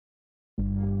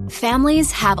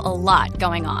Families have a lot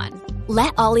going on.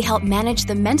 Let Ollie help manage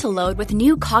the mental load with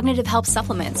new cognitive help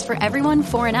supplements for everyone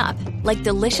 4 and up, like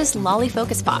delicious Lolly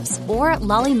Focus Pops or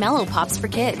Lolly Mellow Pops for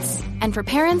kids. And for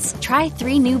parents, try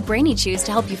 3 new Brainy Chews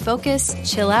to help you focus,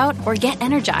 chill out, or get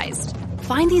energized.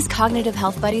 Find these cognitive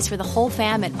health buddies for the whole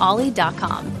fam at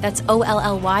ollie.com. That's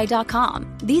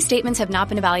OLLY.com. These statements have not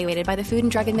been evaluated by the Food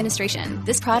and Drug Administration.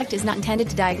 This product is not intended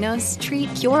to diagnose,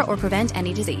 treat, cure, or prevent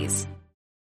any disease.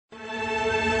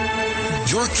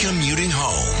 You're commuting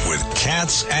home with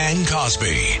Katz and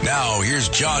Cosby. Now, here's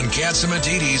John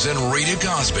Catsimatidis and Rita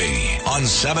Cosby on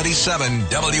 77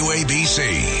 WABC.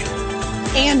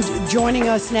 And joining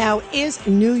us now is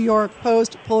New York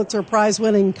Post Pulitzer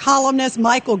Prize-winning columnist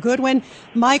Michael Goodwin.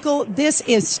 Michael, this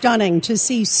is stunning to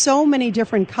see so many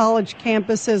different college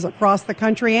campuses across the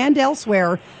country and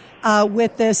elsewhere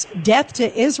with this death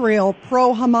to Israel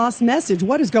pro-Hamas message.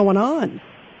 What is going on?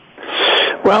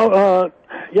 Well,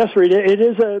 yes, Rita, it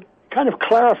is a kind of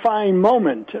clarifying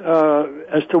moment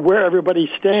as to where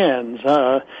everybody stands.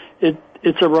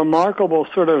 It's a remarkable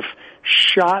sort of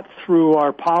shot through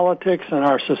our politics and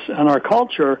our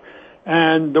culture,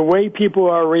 and the way people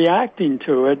are reacting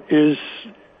to it is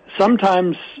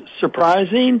sometimes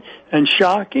surprising and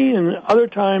shocking, and other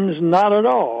times not at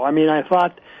all. I mean, I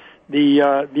thought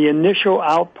the initial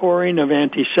outpouring of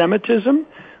anti-Semitism,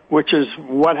 which is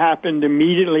what happened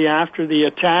immediately after the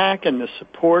attack, and the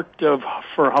support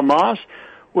for Hamas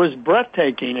was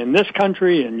breathtaking in this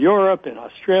country, in Europe, in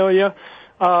Australia.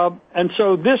 And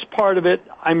so this part of it,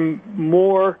 I'm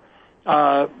more,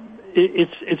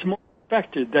 it's more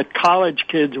expected that college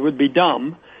kids would be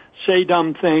dumb, say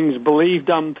dumb things, believe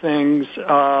dumb things,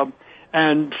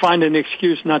 and find an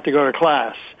excuse not to go to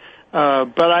class.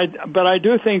 But I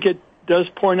do think it does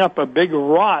point up a big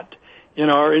rot in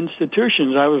our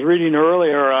institutions. I was reading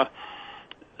earlier a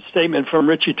statement from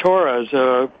Richie Torres,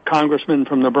 a congressman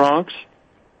from the Bronx,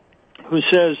 who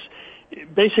says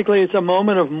basically it's a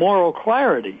moment of moral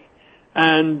clarity.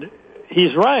 And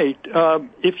he's right,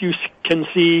 if you can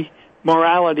see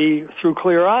morality through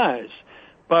clear eyes.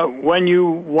 But when you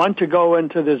want to go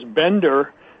into this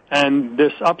bender and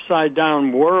this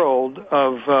upside-down world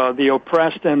of the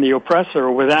oppressed and the oppressor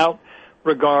without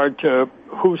regard to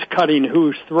who's cutting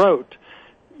whose throat,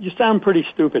 you sound pretty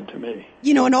stupid to me.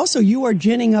 You know, and also you are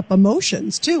ginning up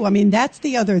emotions, too. I mean, that's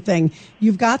the other thing.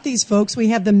 You've got these folks. We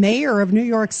have the mayor of New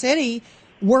York City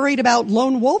worried about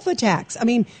lone wolf attacks. I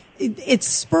mean, it's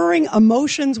spurring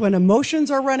emotions when emotions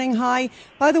are running high.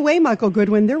 By the way, Michael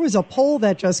Goodwin, there was a poll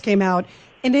that just came out,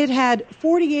 and it had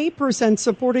 48%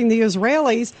 supporting the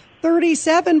Israelis,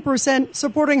 37%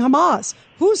 supporting Hamas.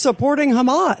 Who's supporting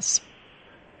Hamas?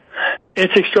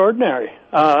 It's extraordinary.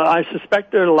 I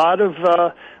suspect there are a lot of,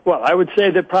 I would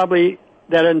say that probably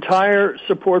that entire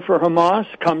support for Hamas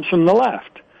comes from the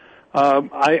left.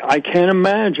 I can't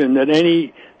imagine that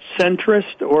any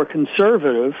centrist or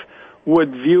conservative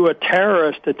would view a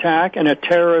terrorist attack and a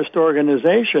terrorist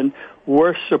organization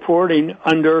worth supporting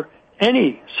under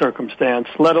any circumstance,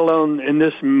 let alone in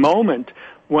this moment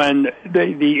when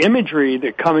the imagery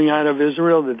that coming out of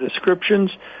Israel, the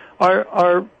descriptions,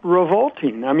 are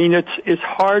revolting. I mean, it's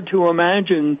hard to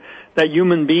imagine that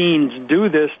human beings do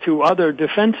this to other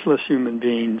defenseless human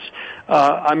beings.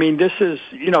 I mean, this is,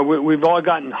 we've all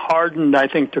gotten hardened, I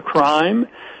think, to crime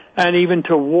and even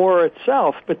to war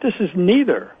itself, but this is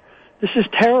neither. This is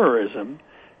terrorism.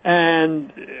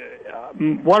 And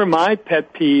one of my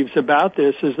pet peeves about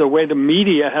this is the way the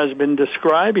media has been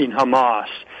describing Hamas.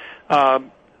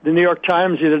 The New York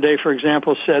Times the other day, for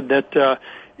example, said that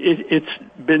it's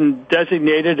been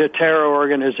designated a terror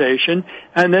organization,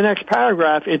 and the next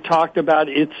paragraph it talked about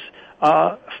its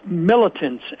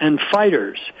militants and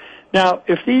fighters. Now,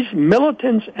 if these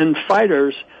militants and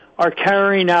fighters are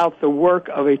carrying out the work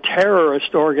of a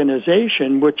terrorist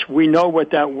organization, which we know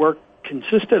what that work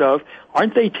consisted of,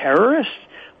 aren't they terrorists?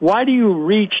 Why do you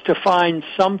reach to find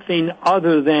something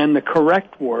other than the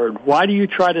correct word? Why do you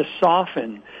try to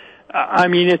soften? I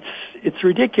mean, it's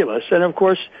ridiculous. And, of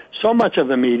course, so much of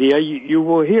the media, you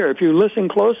will hear, if you listen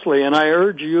closely, and I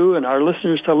urge you and our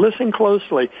listeners to listen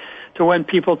closely to when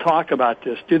people talk about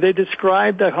this. Do they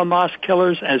describe the Hamas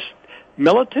killers as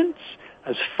militants,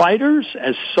 as fighters,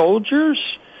 as soldiers,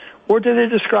 or do they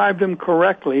describe them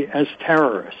correctly as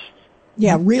terrorists?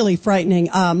 Yeah, really frightening.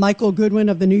 Michael Goodwin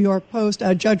of the New York Post,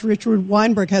 Judge Richard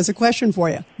Weinberg has a question for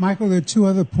you. Michael, there are two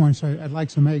other points I'd like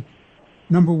to make.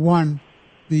 Number one,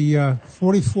 the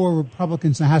 44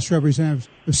 Republicans in the House of Representatives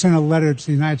have sent a letter to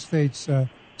the United States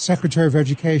Secretary of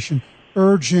Education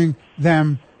urging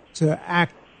them to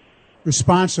act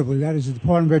responsibly. That is, the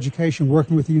Department of Education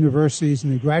working with the universities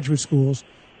and the graduate schools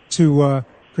to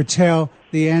curtail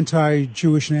the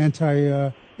anti-Jewish and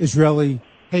anti-Israeli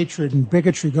hatred and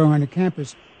bigotry going on the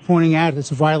campus, pointing out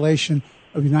it's a violation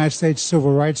of United States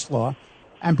civil rights law.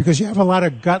 And because you have a lot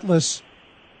of gutless,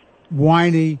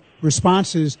 whiny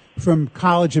responses from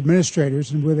college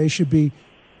administrators, and where they should be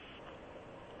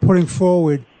putting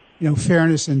forward,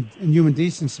 fairness and human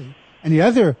decency. And the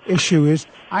other issue is,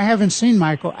 I haven't seen,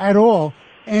 Michael, at all,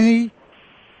 any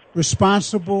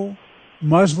responsible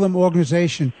Muslim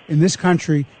organization in this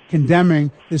country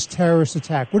condemning this terrorist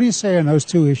attack. What do you say on those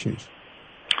two issues?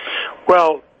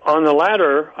 Well, on the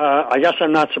latter, I guess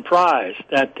I'm not surprised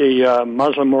that the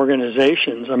Muslim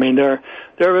organizations,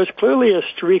 there is clearly a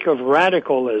streak of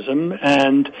radicalism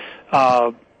and,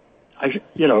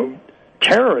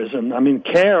 terrorism.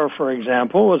 CARE, for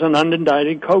example, was an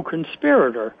unindicted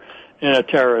co-conspirator in a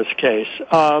terrorist case.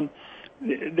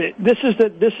 This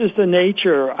is the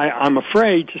nature, I'm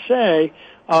afraid to say,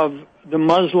 of the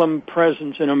Muslim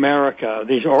presence in America.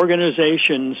 These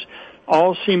organizations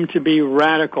all seem to be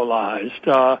radicalized.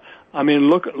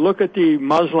 Look at the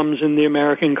Muslims in the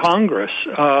American Congress.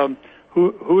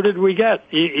 Who did we get?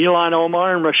 Ilhan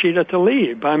Omar and Rashida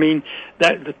Tlaib.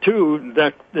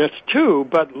 That's two.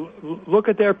 But look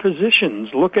at their positions.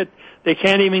 They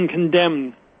can't even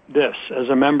condemn this as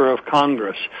a member of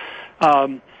Congress.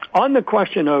 On the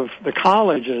question of the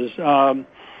colleges,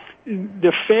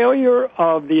 the failure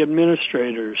of the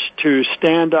administrators to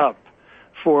stand up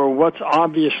for what's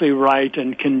obviously right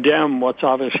and condemn what's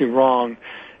obviously wrong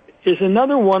is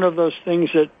another one of those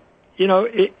things that,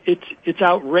 it's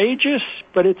outrageous,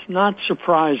 but it's not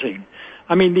surprising.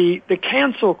 The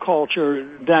cancel culture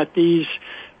that these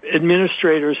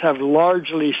administrators have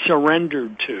largely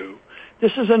surrendered to,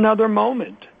 this is another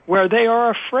moment where they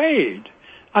are afraid.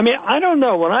 I don't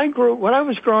know. When I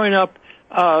was growing up,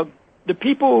 the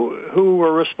people who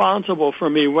were responsible for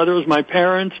me, whether it was my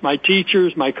parents, my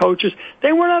teachers, my coaches,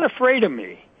 they were not afraid of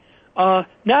me.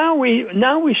 Now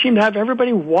we seem to have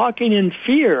everybody walking in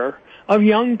fear of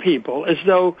young people as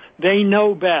though they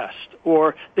know best,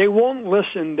 or they won't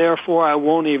listen, therefore I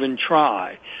won't even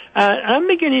try. I'm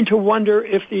beginning to wonder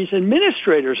if these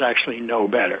administrators actually know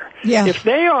better. Yeah. If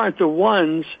they aren't the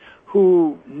ones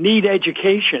who need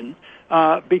education,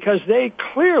 because they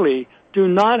clearly do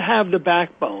not have the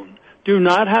backbone, do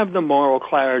not have the moral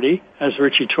clarity, as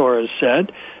Richie Torres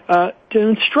said, to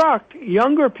instruct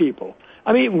younger people.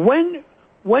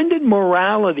 When did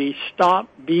morality stop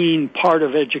being part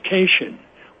of education?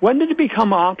 When did it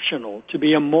become optional to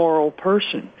be a moral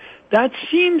person? That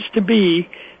seems to be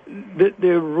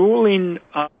the ruling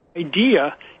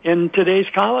idea in today's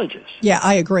colleges. Yeah,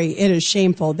 I agree. It is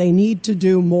shameful. They need to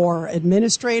do more.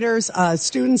 Administrators,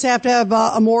 students have to have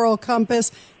a moral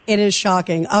compass. It is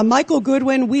shocking. Michael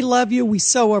Goodwin, we love you. We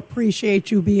so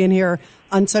appreciate you being here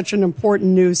on such an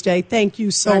important news day. Thank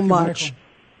you so much.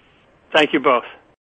 Thank you both.